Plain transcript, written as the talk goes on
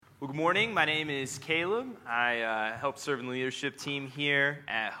Well, good morning. My name is Caleb. I help serve in the leadership team here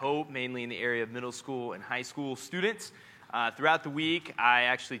at Hope, mainly in the area of middle school and high school students. Throughout the week, I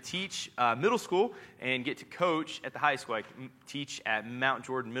actually teach middle school and get to coach at the high school. I teach at Mount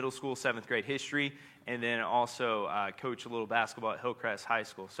Jordan Middle School, 7th grade history, and then also coach a little basketball at Hillcrest High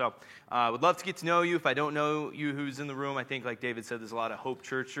School. So I would love to get to know you. If I don't know you who's in the room, I think, like David said, there's a lot of Hope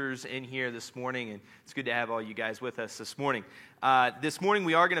Churchers in here this morning, and it's good to have all you guys with us this morning. This morning,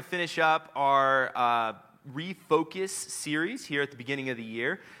 we are going to finish up our Refocus series here at the beginning of the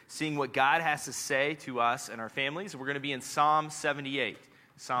year, seeing what God has to say to us and our families. We're going to be in Psalm 78.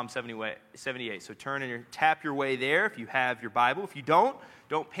 Psalm 78. So turn and tap your way there if you have your Bible. If you don't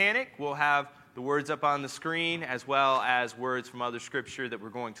panic. We'll have the words up on the screen as well as words from other scripture that we're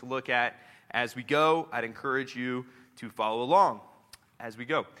going to look at as we go. I'd encourage you to follow along as we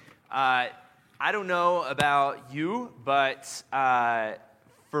go. I don't know about you, but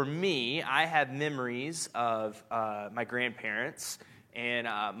for me, I have memories of my grandparents and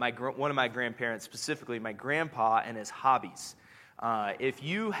one of my grandparents, specifically my grandpa and his hobbies. If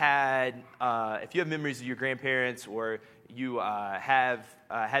you have memories of your grandparents, or you have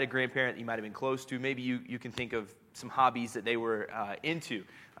had a grandparent that you might have been close to, maybe you can think of some hobbies that they were into.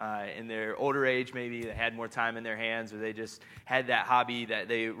 In their older age, maybe they had more time in their hands, or they just had that hobby that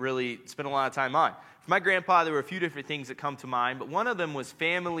they really spent a lot of time on. For my grandpa, there were a few different things that come to mind, but one of them was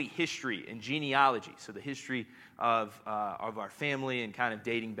family history and genealogy, so the history of our family and kind of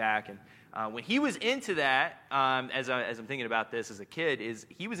dating back. And when he was into that, as I'm thinking about this as a kid,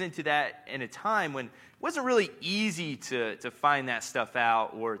 he was into that in a time when it wasn't really easy to find that stuff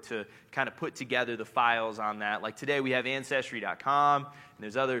out or to kind of put together the files on that. Like today, we have Ancestry.com, and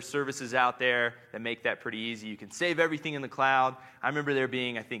there's other services out there that make that pretty easy. You can save everything in the cloud. I remember there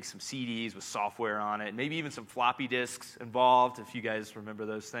being, I think, some CDs with software on it, maybe even some floppy disks involved, if you guys remember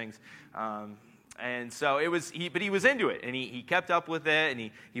those things. And so but he was into it, and he kept up with it,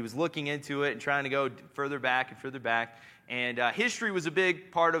 and he was looking into it and trying to go further back and further back. And history was a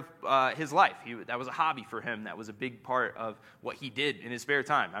big part of his life. That was a hobby for him. That was a big part of what he did in his spare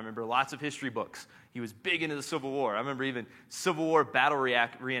time. I remember lots of history books. He was big into the Civil War. I remember even Civil War battle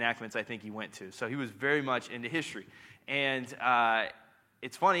reenactments I think he went to. So he was very much into history. And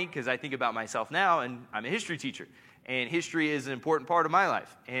it's funny because I think about myself now, and I'm a history teacher. And history is an important part of my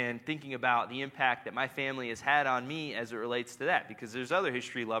life, and thinking about the impact that my family has had on me as it relates to that, because there's other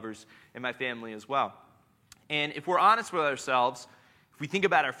history lovers in my family as well. And if we're honest with ourselves, if we think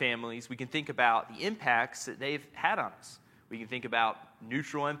about our families, we can think about the impacts that they've had on us. We can think about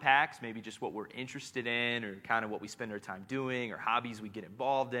neutral impacts, maybe just what we're interested in, or kind of what we spend our time doing, or hobbies we get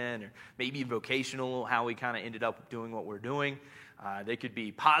involved in, or maybe vocational, how we kind of ended up doing what we're doing. They could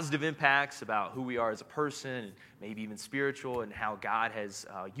be positive impacts about who we are as a person, and maybe even spiritual, and how God has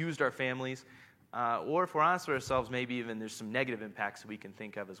used our families. Or if we're honest with ourselves, maybe even there's some negative impacts that we can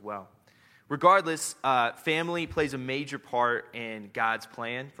think of as well. Regardless, family plays a major part in God's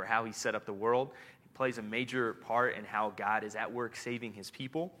plan for how he set up the world. It plays a major part in how God is at work saving his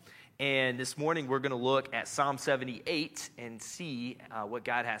people. And this morning, we're going to look at Psalm 78 and see what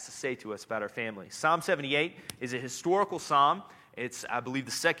God has to say to us about our family. Psalm 78 is a historical psalm. It's, I believe,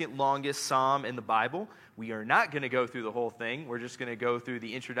 the second longest psalm in the Bible. We are not going to go through the whole thing. We're just going to go through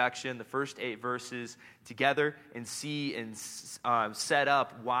the introduction, the first 8 verses together, and see and set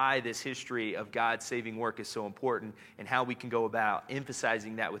up why this history of God's saving work is so important and how we can go about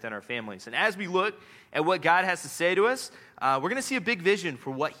emphasizing that within our families. And as we look at what God has to say to us, we're going to see a big vision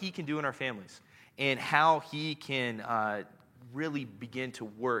for what he can do in our families and how he can really begin to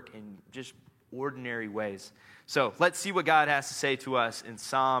work in just ordinary ways. So let's see what God has to say to us in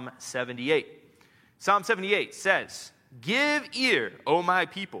Psalm 78. Psalm 78 says, "Give ear, O my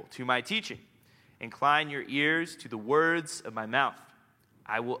people, to my teaching. Incline your ears to the words of my mouth.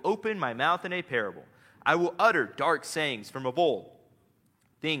 I will open my mouth in a parable. I will utter dark sayings from of old,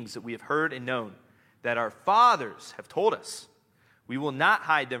 things that we have heard and known, that our fathers have told us. We will not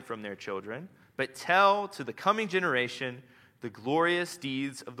hide them from their children, but tell to the coming generation the glorious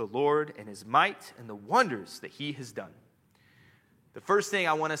deeds of the Lord and his might and the wonders that he has done." The first thing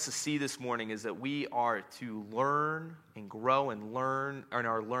I want us to see this morning is that we are to learn and grow and learn in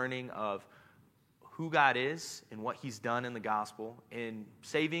our learning of who God is and what he's done in the gospel in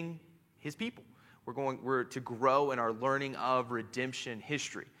saving his people. We're to grow in our learning of redemption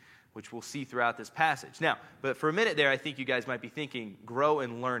history, which we'll see throughout this passage. Now, but for a minute there, I think you guys might be thinking, grow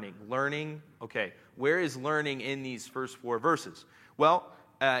in learning. Learning, okay, where is learning in these first 4 verses? Well,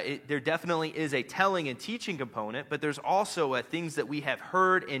 there definitely is a telling and teaching component, but there's also things that we have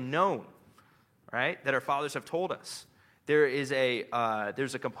heard and known, right, that our fathers have told us. there's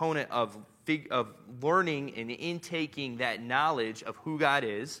a component of learning and intaking that knowledge of who God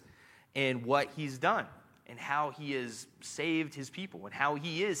is and what he's done and how he has saved his people and how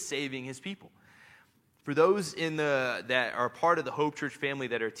he is saving his people. For those that are part of the Hope Church family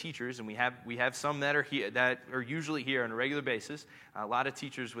that are teachers, and we have some that are here, that are usually here on a regular basis, a lot of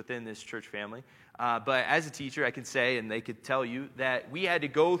teachers within this church family. But as a teacher, I can say, and they could tell you, that we had to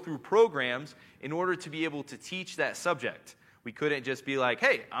go through programs in order to be able to teach that subject. We couldn't just be like,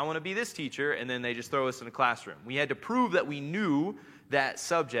 hey, I want to be this teacher, and then they just throw us in a classroom. We had to prove that we knew that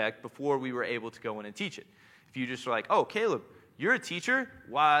subject before we were able to go in and teach it. If you just were like, oh, Caleb, you're a teacher?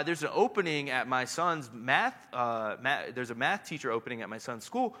 Why, there's an opening at my son's math. There's a math teacher opening at my son's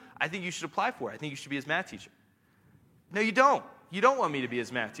school. I think you should apply for it. I think you should be his math teacher. No, you don't. You don't want me to be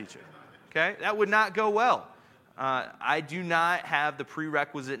his math teacher. Okay? That would not go well. I do not have the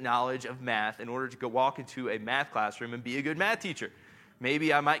prerequisite knowledge of math in order to go walk into a math classroom and be a good math teacher.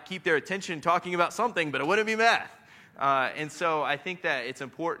 Maybe I might keep their attention talking about something, but it wouldn't be math. And so I think that it's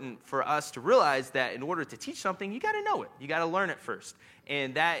important for us to realize that in order to teach something, you got to know it. You got to learn it first.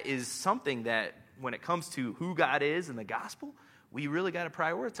 And that is something that when it comes to who God is and the gospel, we really got to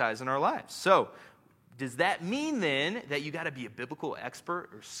prioritize in our lives. So does that mean then that you got to be a biblical expert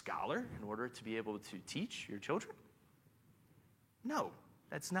or scholar in order to be able to teach your children? No,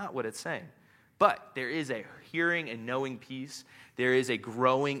 that's not what it's saying. But there is a hearing and knowing piece. There is a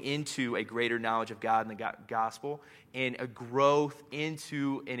growing into a greater knowledge of God and the gospel, and a growth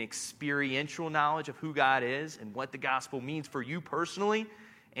into an experiential knowledge of who God is and what the gospel means for you personally,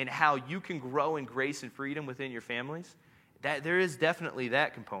 and how you can grow in grace and freedom within your families. That there is definitely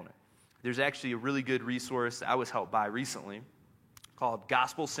that component. There's actually a really good resource I was helped by recently called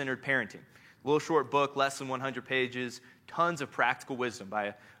Gospel-Centered Parenting. A little short book, less than 100 pages, tons of practical wisdom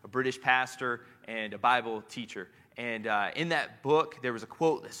by a British pastor and a Bible teacher. And in that book, there was a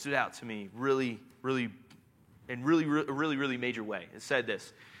quote that stood out to me really major way. It said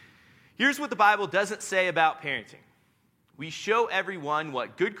this: here's what the Bible doesn't say about parenting. We show everyone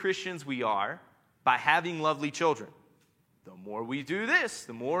what good Christians we are by having lovely children. The more we do this,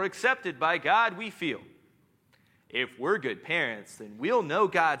 the more accepted by God we feel. If we're good parents, then we'll know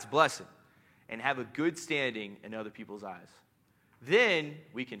God's blessing and have a good standing in other people's eyes. Then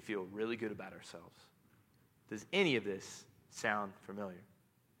we can feel really good about ourselves. Does any of this sound familiar?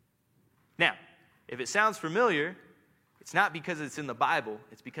 Now, if it sounds familiar, it's not because it's in the Bible,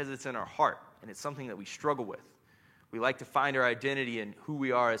 it's because it's in our heart, and it's something that we struggle with. We like to find our identity in who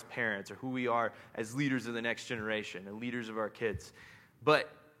we are as parents or who we are as leaders of the next generation and leaders of our kids. But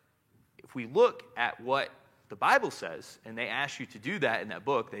if we look at what the Bible says, and they ask you to do that in that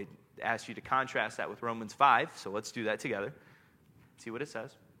book, they ask you to contrast that with Romans 5, so let's do that together. See what it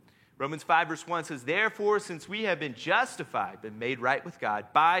says. Romans 5 verse 1 says, therefore, since we have been justified, been made right with God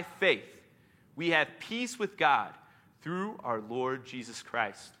by faith, we have peace with God through our Lord Jesus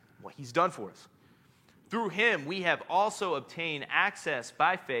Christ, what he's done for us. Through him, we have also obtained access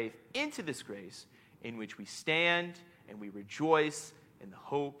by faith into this grace in which we stand and we rejoice in the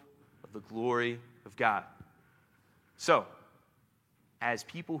hope of the glory of God. So, as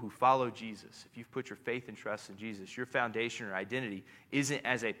people who follow Jesus, if you've put your faith and trust in Jesus, your foundation or identity isn't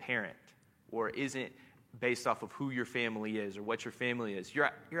as a parent or isn't based off of who your family is or what your family is.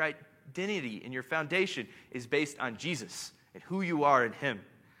 Your identity and your foundation is based on Jesus and who you are in him.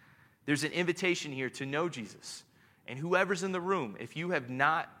 There's an invitation here to know Jesus. And whoever's in the room, if you have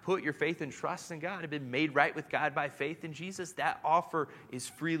not put your faith and trust in God, have been made right with God by faith in Jesus, that offer is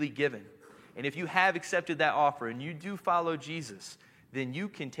freely given. And if you have accepted that offer and you do follow Jesus, then you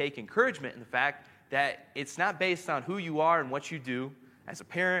can take encouragement in the fact that it's not based on who you are and what you do as a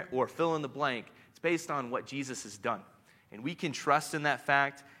parent or fill in the blank. It's based on what Jesus has done. And we can trust in that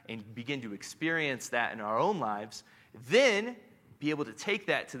fact and begin to experience that in our own lives. Then be able to take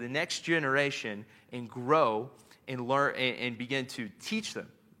that to the next generation and grow and learn and begin to teach them.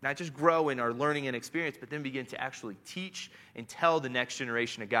 Not just grow in our learning and experience, but then begin to actually teach and tell the next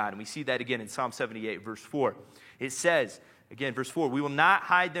generation of God. And we see that again in Psalm 78, verse 4. It says, again, verse 4, we will not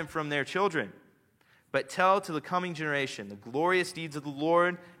hide them from their children, but tell to the coming generation the glorious deeds of the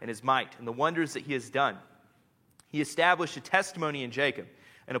Lord and his might and the wonders that he has done. He established a testimony in Jacob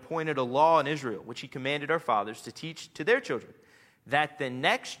and appointed a law in Israel, which he commanded our fathers to teach to their children, that the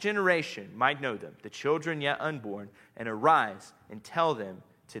next generation might know them, the children yet unborn, and arise and tell them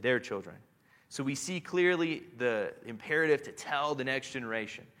to their children. So we see clearly the imperative to tell the next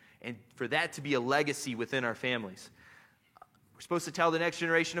generation, and for that to be a legacy within our families. We're supposed to tell the next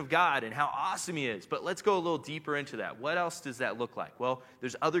generation of God and how awesome he is. But let's go a little deeper into that. What else does that look like? Well,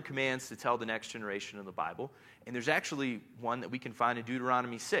 there's other commands to tell the next generation of the Bible. And there's actually one that we can find in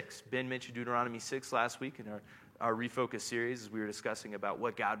Deuteronomy 6. Ben mentioned Deuteronomy 6 last week in our Refocus series as we were discussing about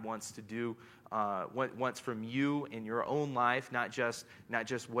what God wants to do, wants from you in your own life, not just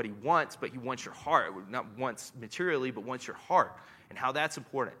what he wants, but he wants your heart. Not wants materially, but wants your heart, and how that's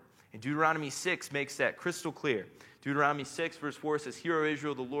important. And Deuteronomy 6 makes that crystal clear. Deuteronomy 6, verse 4 says, "Hear, O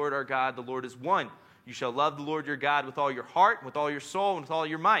Israel, the Lord our God, the Lord is one. You shall love the Lord your God with all your heart, with all your soul, and with all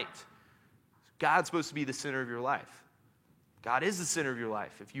your might." God's supposed to be the center of your life. God is the center of your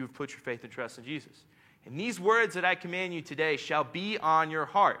life if you have put your faith and trust in Jesus. "And these words that I command you today shall be on your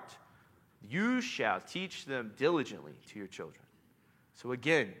heart. You shall teach them diligently to your children." So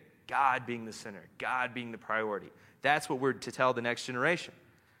again, God being the center, God being the priority. That's what we're to tell the next generation.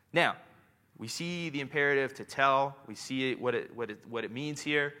 Now, we see the imperative to tell. We see what it means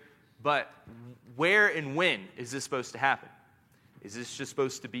here. But where and when is this supposed to happen? Is this just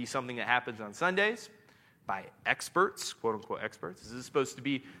supposed to be something that happens on Sundays by experts, quote-unquote experts? Is this supposed to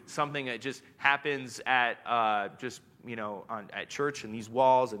be something that just happens at at church and these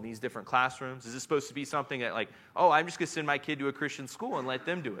walls and these different classrooms? Is this supposed to be something that I'm just going to send my kid to a Christian school and let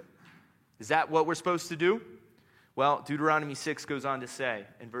them do it? Is that what we're supposed to do? Well, Deuteronomy 6 goes on to say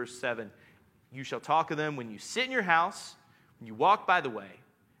in verse 7, "You shall talk of them when you sit in your house, when you walk by the way,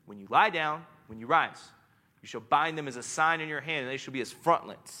 when you lie down, when you rise. You shall bind them as a sign in your hand, and they shall be as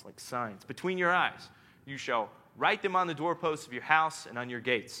frontlets, like signs, between your eyes. You shall write them on the doorposts of your house and on your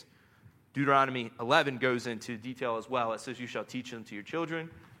gates." Deuteronomy 11 goes into detail as well. It says, "You shall teach them to your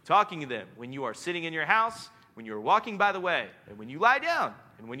children, talking to them when you are sitting in your house, when you are walking by the way, and when you lie down,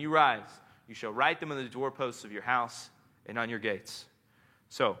 and when you rise. You shall write them on the doorposts of your house and on your gates."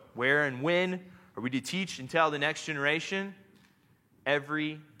 So, where and when are we to teach and tell the next generation?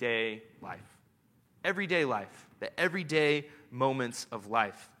 Everyday life. Everyday life. The everyday moments of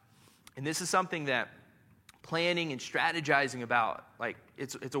life. And this is something that planning and strategizing about,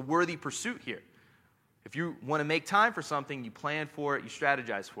 it's a worthy pursuit here. If you want to make time for something, you plan for it, you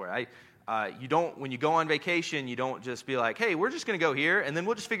strategize for it. When you go on vacation, you don't just be like, "Hey, we're just going to go here, and then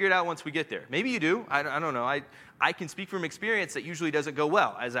we'll just figure it out once we get there." Maybe you do. I don't know. I can speak from experience that usually doesn't go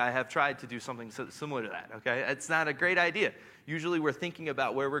well, as I have tried to do something similar to that, okay? It's not a great idea. Usually we're thinking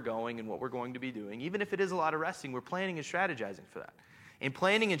about where we're going and what we're going to be doing. Even if it is a lot of resting, we're planning and strategizing for that. And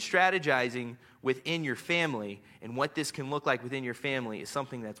planning and strategizing within your family and what this can look like within your family is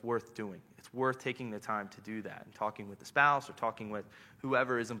something that's worth doing. It's worth taking the time to do that and talking with the spouse or talking with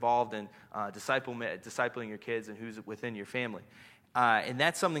whoever is involved in discipling your kids and who's within your family. And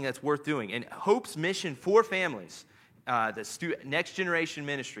that's something that's worth doing. And Hope's mission for families, the next generation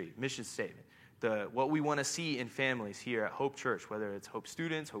ministry, mission statement, what we want to see in families here at Hope Church, whether it's Hope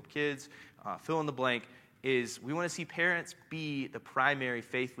students, Hope kids, fill in the blank, is we want to see parents be the primary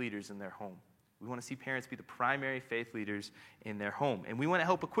faith leaders in their home. We want to see parents be the primary faith leaders in their home. And we want to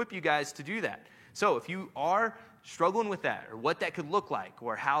help equip you guys to do that. So if you are struggling with that, or what that could look like,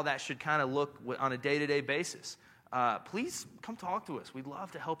 or how that should kind of look on a day-to-day basis, please come talk to us. We'd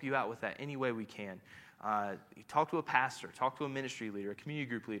love to help you out with that any way we can. Talk to a pastor, talk to a ministry leader, a community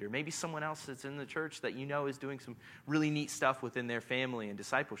group leader, maybe someone else that's in the church that you know is doing some really neat stuff within their family and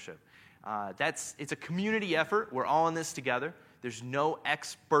discipleship. It's a community effort. We're all in this together. There's no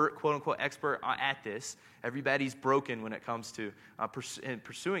expert, quote-unquote expert at this. Everybody's broken when it comes to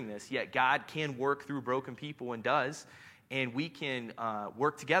pursuing this, yet God can work through broken people and does, and we can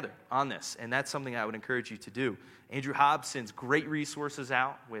work together on this, and that's something I would encourage you to do. Andrew Hobbs sends great resources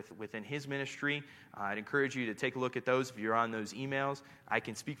out within his ministry. I'd encourage you to take a look at those if you're on those emails. I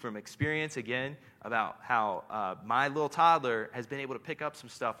can speak from experience, again, about how my little toddler has been able to pick up some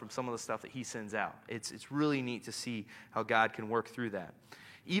stuff from some of the stuff that he sends out. It's really neat to see how God can work through that.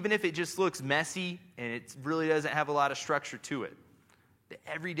 Even if it just looks messy and it really doesn't have a lot of structure to it. The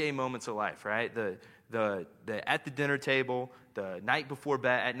everyday moments of life, right? The at the dinner table, the night before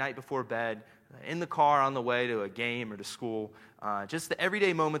bed, in the car on the way to a game or to school, just the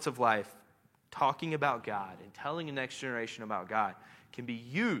everyday moments of life, talking about God and telling the next generation about God can be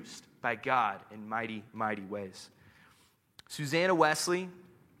used by God in mighty, mighty ways. Susanna Wesley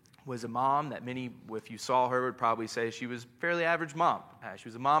was a mom that many, if you saw her, would probably say she was a fairly average mom. She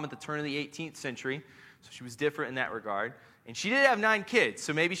was a mom at the turn of the 18th century, so she was different in that regard. And she did have 9 kids,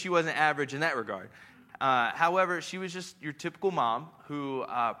 so maybe she wasn't average in that regard. However, she was just your typical mom who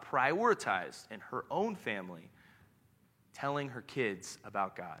prioritized in her own family telling her kids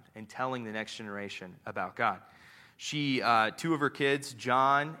about God and telling the next generation about God. Two of her kids,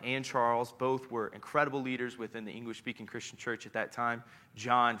 John and Charles, both were incredible leaders within the English-speaking Christian church at that time.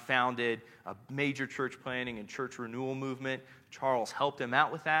 John founded a major church planting and church renewal movement. Charles helped him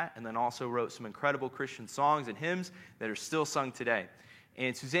out with that, and then also wrote some incredible Christian songs and hymns that are still sung today.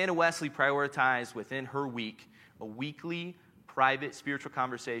 And Susanna Wesley prioritized within her week a weekly private spiritual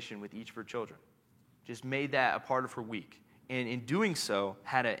conversation with each of her children. Just made that a part of her week. And in doing so,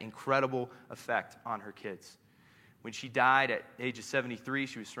 had an incredible effect on her kids. When she died at the age of 73,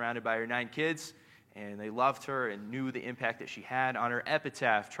 she was surrounded by her 9 kids, and they loved her and knew the impact that she had. On her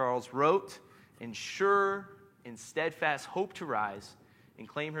epitaph, Charles wrote, "In sure and steadfast hope to rise and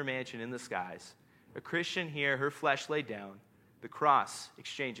claim her mansion in the skies. A Christian here her flesh laid down, the cross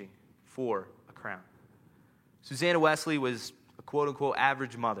exchanging for a crown." Susanna Wesley was a quote-unquote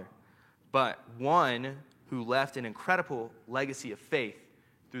average mother, but one who left an incredible legacy of faith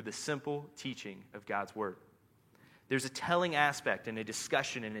through the simple teaching of God's word. There's a telling aspect and a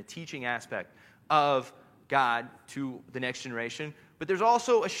discussion and a teaching aspect of God to the next generation, but there's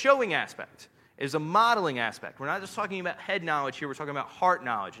also a showing aspect. There's a modeling aspect. We're not just talking about head knowledge here, we're talking about heart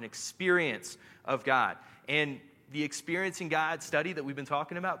knowledge and experience of God. And the Experiencing God study that we've been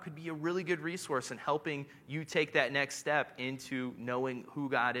talking about could be a really good resource in helping you take that next step into knowing who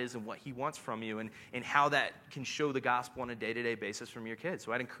God is and what he wants from you, and how that can show the gospel on a day-to-day basis from your kids.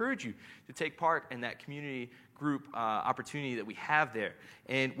 So I'd encourage you to take part in that community group opportunity that we have there.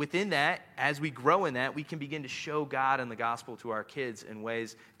 And within that, as we grow in that, we can begin to show God and the gospel to our kids in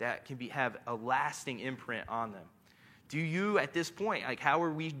ways that can have a lasting imprint on them. Do you, at this point, how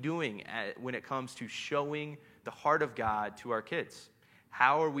are we doing when it comes to showing the heart of God to our kids?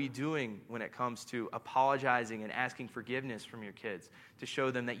 How are we doing when it comes to apologizing and asking forgiveness from your kids to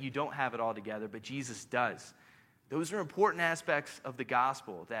show them that you don't have it all together, but Jesus does? Those are important aspects of the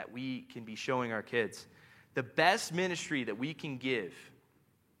gospel that we can be showing our kids. The best ministry that we can give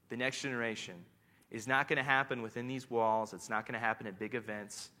the next generation is not going to happen within these walls. It's not going to happen at big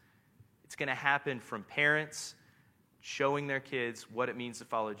events. It's going to happen from parents showing their kids what it means to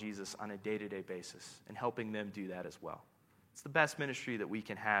follow Jesus on a day-to-day basis and helping them do that as well. It's the best ministry that we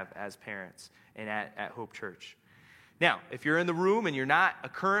can have as parents and at Hope Church. Now, if you're in the room and you're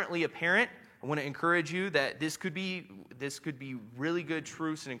not currently a parent, I want to encourage you that this could be really good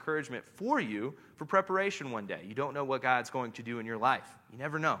truths and encouragement for you for preparation one day. You don't know what God's going to do in your life. You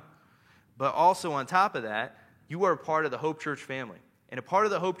never know. But also on top of that, you are a part of the Hope Church family. And a part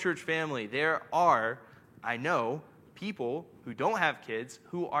of the Hope Church family, there are, I know, people who don't have kids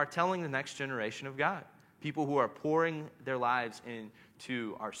who are telling the next generation of God. People who are pouring their lives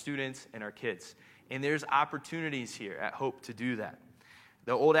into our students and our kids. And there's opportunities here at Hope to do that.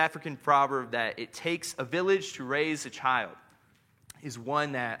 The old African proverb that it takes a village to raise a child is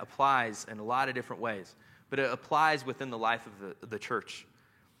one that applies in a lot of different ways, but it applies within the life of the church.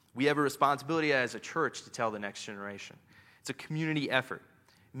 We have a responsibility as a church to tell the next generation. It's a community effort.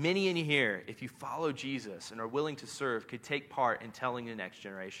 Many in here, if you follow Jesus and are willing to serve, could take part in telling the next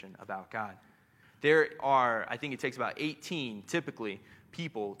generation about God. There are, I think it takes about 18, typically,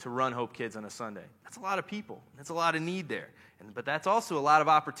 people to run Hope Kids on a Sunday. That's a lot of people. That's a lot of need there. But that's also a lot of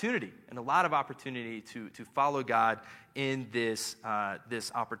opportunity, and a lot of opportunity to follow God in this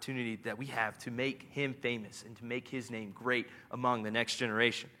opportunity that we have to make him famous and to make his name great among the next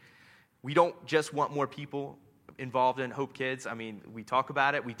generation. We don't just want more people involved in Hope Kids. I mean, we talk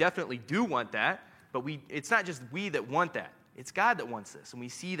about it. We definitely do want that, but it's not just we that want that. It's God that wants this, and we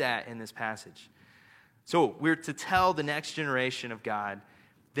see that in this passage. So we're to tell the next generation of God,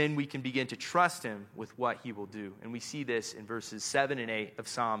 then we can begin to trust him with what he will do. And we see this in verses 7 and 8 of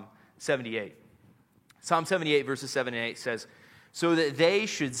Psalm 78. Psalm 78, verses 7 and 8 says, "So that they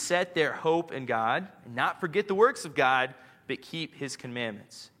should set their hope in God, and not forget the works of God, but keep his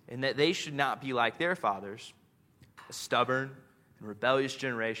commandments. And that they should not be like their fathers, a stubborn and rebellious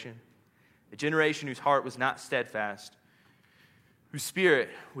generation, a generation whose heart was not steadfast, whose spirit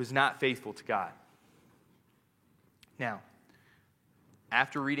was not faithful to God." Now,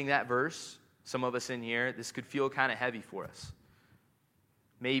 after reading that verse, some of us in here, this could feel kind of heavy for us.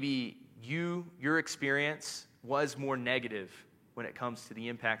 Maybe your experience was more negative when it comes to the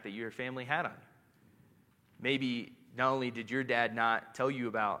impact that your family had on you. Maybe not only did your dad not tell you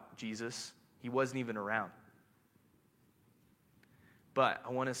about Jesus, he wasn't even around. But I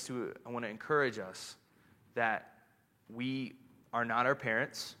want to encourage us that we are not our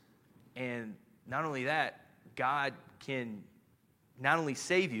parents, and not only that, God can not only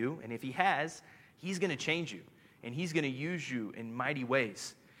save you, and if he has, he's going to change you, and he's going to use you in mighty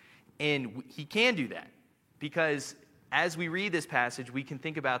ways. And he can do that because as we read this passage, we can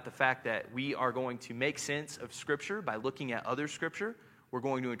think about the fact that we are going to make sense of Scripture by looking at other Scripture. We're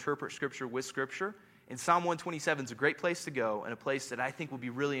going to interpret Scripture with Scripture. And Psalm 127 is a great place to go, and a place that I think will be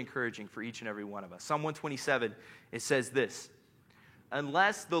really encouraging for each and every one of us. Psalm 127, it says this: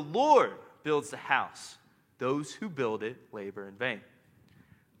 "Unless the Lord builds the house, those who build it labor in vain.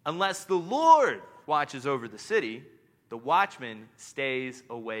 Unless the Lord watches over the city, the watchman stays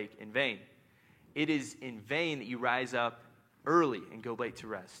awake in vain. It is in vain that you rise up early and go late to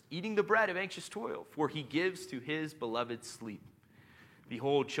rest, eating the bread of anxious toil, for he gives to his beloved sleep.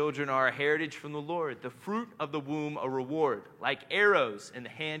 Behold, children are a heritage from the Lord, the fruit of the womb a reward. Like arrows in the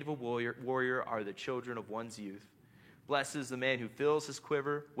hand of a warrior are the children of one's youth. Blessed is the man who fills his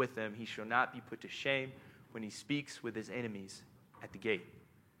quiver with them. He shall not be put to shame when he speaks with his enemies at the gate."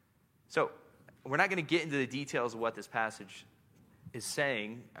 So, we're not going to get into the details of what this passage is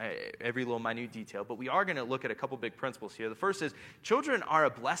saying, every little minute detail, but we are going to look at a couple big principles here. The first is, children are a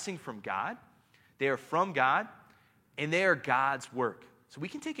blessing from God. They are from God, and they are God's work. So we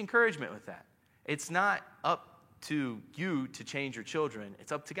can take encouragement with that. It's not up to you to change your children.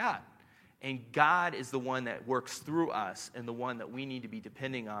 It's up to God. And God is the one that works through us and the one that we need to be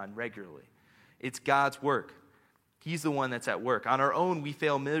depending on regularly. It's God's work. He's the one that's at work. On our own, we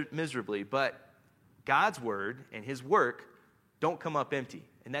fail miserably, but God's word and his work don't come up empty.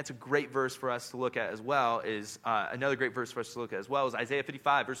 And that's a great verse for us to look at as well. Another great verse for us to look at as well is Isaiah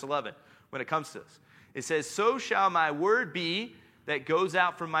 55, verse 11, when it comes to this. It says, "So shall my word be that goes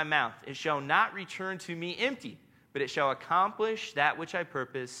out from my mouth. It shall not return to me empty, but it shall accomplish that which I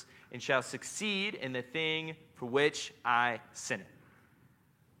purpose and shall succeed in the thing for which I sent it."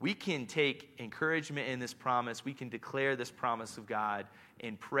 We can take encouragement in this promise. We can declare this promise of God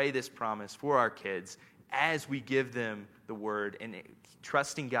and pray this promise for our kids as we give them the word and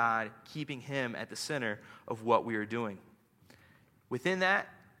trusting God, keeping him at the center of what we are doing. Within that,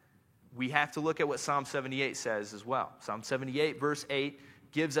 we have to look at what Psalm 78 says as well. Psalm 78, verse 8,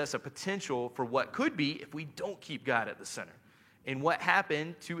 gives us a potential for what could be if we don't keep God at the center. And what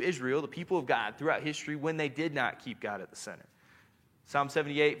happened to Israel, the people of God, throughout history when they did not keep God at the center. Psalm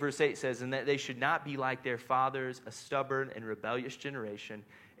 78, verse 8 says, "And that they should not be like their fathers, a stubborn and rebellious generation,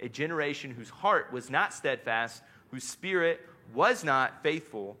 a generation whose heart was not steadfast, whose spirit was not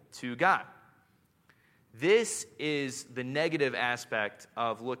faithful to God." This is the negative aspect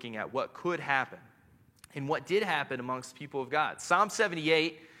of looking at what could happen and what did happen amongst the people of God. Psalm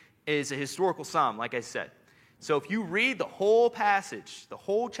 78 is a historical psalm, like I said. So if you read the whole passage, the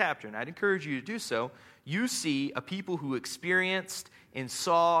whole chapter, and I'd encourage you to do so, you see a people who experienced and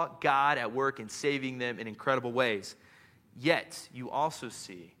saw God at work in saving them in incredible ways. Yet, you also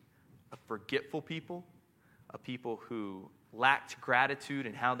see a forgetful people, a people who lacked gratitude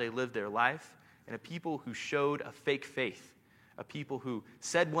in how they lived their life, and a people who showed a fake faith, a people who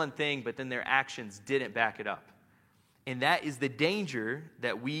said one thing, but then their actions didn't back it up. And that is the danger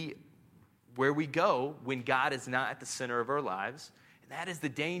that where we go when God is not at the center of our lives. And that is the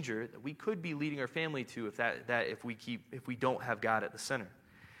danger that we could be leading our family to if we don't have God at the center.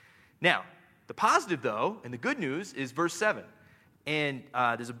 Now, the positive though, and the good news is verse 7. And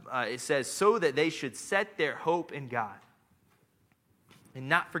it says, "So that they should set their hope in God and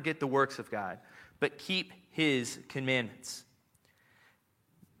not forget the works of God, but keep his commandments."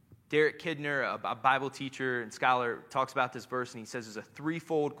 Derek Kidner, a Bible teacher and scholar, talks about this verse, and he says there's a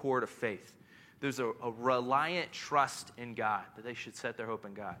threefold cord of faith. There's a reliant trust in God, that they should set their hope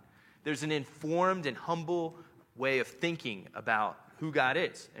in God. There's an informed and humble way of thinking about who God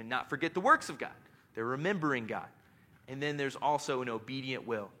is and not forget the works of God. They're remembering God. And then there's also an obedient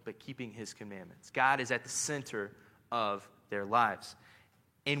will, but keeping his commandments. God is at the center of their lives.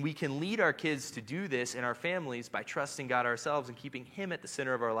 And we can lead our kids to do this in our families by trusting God ourselves and keeping him at the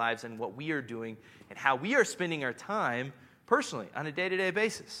center of our lives and what we are doing and how we are spending our time personally on a day-to-day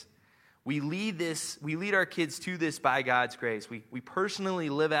basis. We lead our kids to this by God's grace. We personally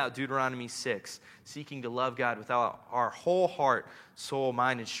live out Deuteronomy 6, seeking to love God with our whole heart, soul,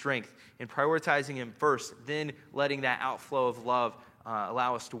 mind, and strength, and prioritizing him first, then letting that outflow of love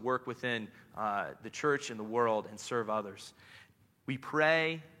allow us to work within the church and the world and serve others. We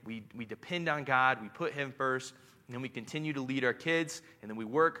pray, we depend on God, we put him first, and then we continue to lead our kids, and then we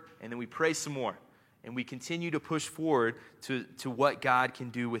work, and then we pray some more. And we continue to push forward to what God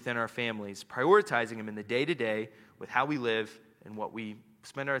can do within our families, prioritizing him in the day-to-day with how we live and what we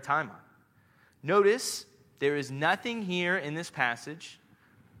spend our time on. Notice, there is nothing here in this passage,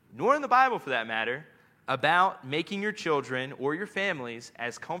 nor in the Bible for that matter, about making your children or your families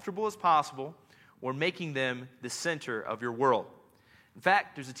as comfortable as possible or making them the center of your world. In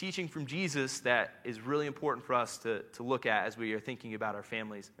fact, there's a teaching from Jesus that is really important for us to look at as we are thinking about our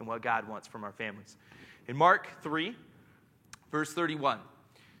families and what God wants from our families. In Mark 3, verse 31,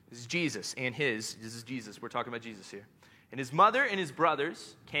 this is Jesus. We're talking about Jesus here. And his mother and his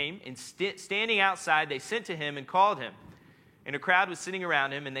brothers came, and standing outside, they sent to him and called him. And a crowd was sitting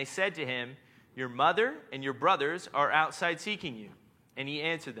around him, and they said to him, "Your mother and your brothers are outside seeking you." And he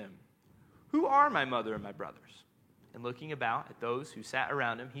answered them, "Who are my mother and my brothers?" And looking about at those who sat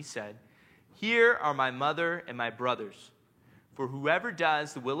around him, he said, "Here are my mother and my brothers. For whoever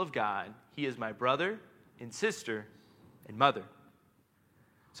does the will of God, he is my brother and sister and mother."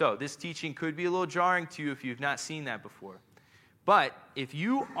 So this teaching could be a little jarring to you if you've not seen that before. But if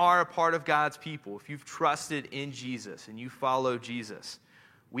you are a part of God's people, if you've trusted in Jesus and you follow Jesus,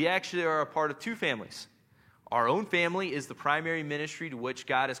 we actually are a part of two families. Our own family is the primary ministry to which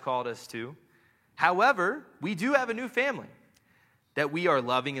God has called us to. However, we do have a new family that we are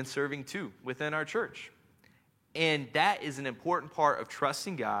loving and serving too within our church. And that is an important part of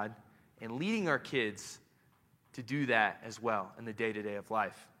trusting God and leading our kids to do that as well in the day-to-day of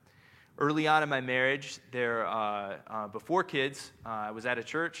life. Early on in my marriage, before kids, I was at a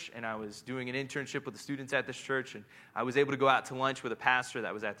church, and I was doing an internship with the students at this church, and I was able to go out to lunch with a pastor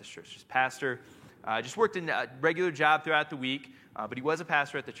that was at this church. This pastor just worked in a regular job throughout the week, but he was a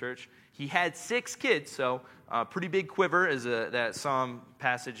pastor at the church. He had 6 kids, so pretty big quiver, as that Psalm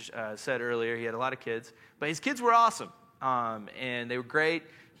passage said earlier. He had a lot of kids, but his kids were awesome, and they were great.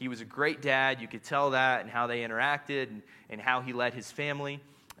 He was a great dad. You could tell that, and how they interacted and how he led his family.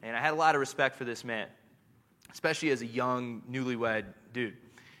 And I had a lot of respect for this man, especially as a young, newlywed dude,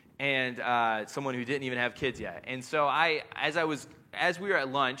 and someone who didn't even have kids yet. And so as we were at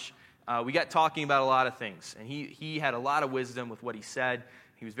lunch, we got talking about a lot of things. And he had a lot of wisdom with what he said.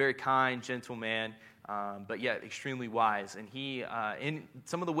 He was a very kind, gentle man, but yet extremely wise. And in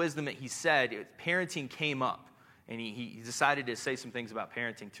some of the wisdom that he said, parenting came up. And he decided to say some things about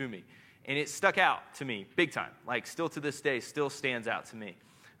parenting to me. And it stuck out to me big time. Like, still to this day, still stands out to me.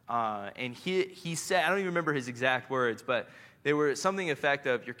 And he said, I don't even remember his exact words, but they were something to the effect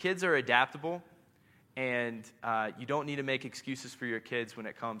of, your kids are adaptable, and you don't need to make excuses for your kids when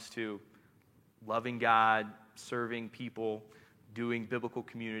it comes to loving God, serving people, doing biblical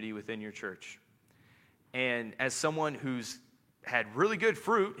community within your church. And as someone who's had really good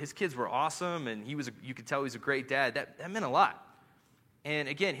fruit, his kids were awesome, and you could tell he was a great dad. That meant a lot. And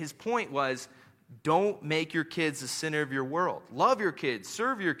again, his point was, don't make your kids the center of your world. Love your kids,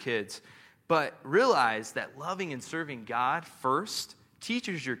 serve your kids, but realize that loving and serving God first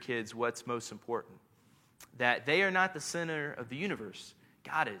teaches your kids what's most important. That they are not the center of the universe.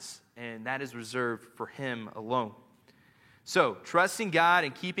 God is, and that is reserved for Him alone. So, trusting God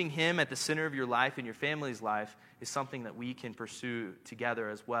and keeping Him at the center of your life and your family's life is something that we can pursue together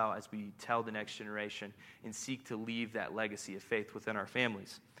as well as we tell the next generation and seek to leave that legacy of faith within our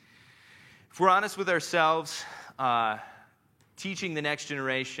families. If we're honest with ourselves, teaching the next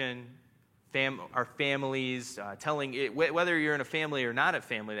generation, our families, telling it, whether you're in a family or not a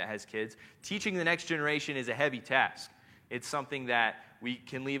family that has kids, teaching the next generation is a heavy task. It's something that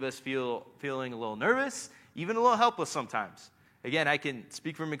can leave us feeling a little nervous, even a little helpless sometimes. Again, I can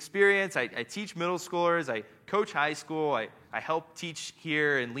speak from experience. I teach middle schoolers. I coach high school. I help teach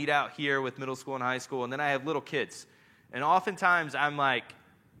here and lead out here with middle school and high school. And then I have little kids. And oftentimes I'm like,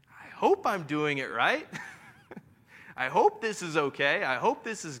 I hope I'm doing it right. I hope this is okay. I hope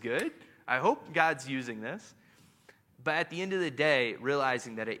this is good. I hope God's using this. But at the end of the day,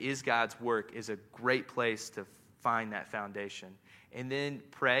 realizing that it is God's work is a great place to find that foundation. And then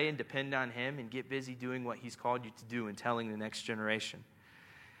pray and depend on Him and get busy doing what He's called you to do and telling the next generation.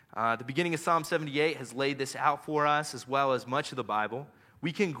 The beginning of Psalm 78 has laid this out for us, as well as much of the Bible.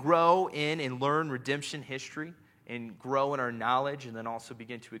 We can grow in and learn redemption history and grow in our knowledge, and then also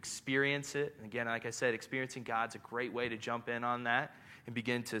begin to experience it. And again, like I said, experiencing God's a great way to jump in on that and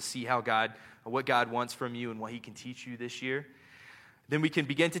begin to see what God wants from you and what He can teach you this year. Then we can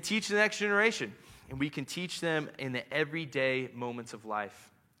begin to teach the next generation. And we can teach them in the everyday moments of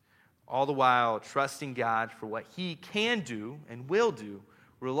life, all the while trusting God for what He can do and will do,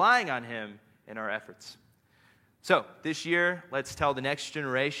 relying on Him in our efforts. So this year, let's tell the next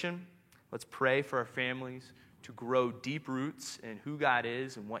generation, let's pray for our families to grow deep roots in who God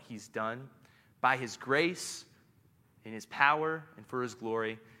is and what He's done by His grace, in His power, and for His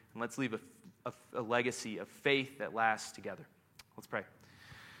glory. And let's leave a legacy of faith that lasts together. Let's pray.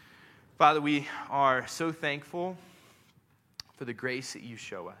 Father, we are so thankful for the grace that You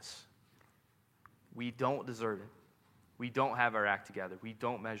show us. We don't deserve it. We don't have our act together. We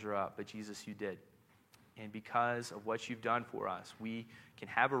don't measure up, but Jesus, You did. And because of what you've done for us, we can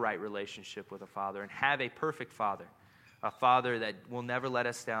have a right relationship with a Father and have a perfect Father, a Father that will never let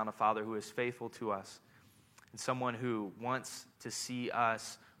us down, a Father who is faithful to us, and someone who wants to see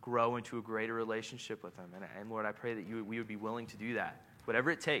us grow into a greater relationship with Him. And Lord, I pray that we would be willing to do that, whatever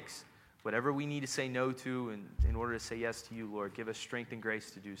it takes, whatever we need to say no to in order to say yes to you, Lord. Give us strength and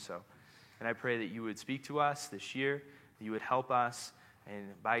grace to do so. And I pray that you would speak to us this year, that you would help us,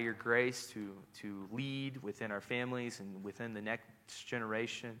 and by your grace to lead within our families and within the next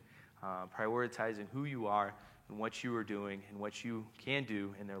generation, prioritizing who you are and what you are doing and what you can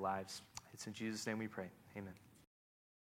do in their lives. It's in Jesus' name we pray. Amen.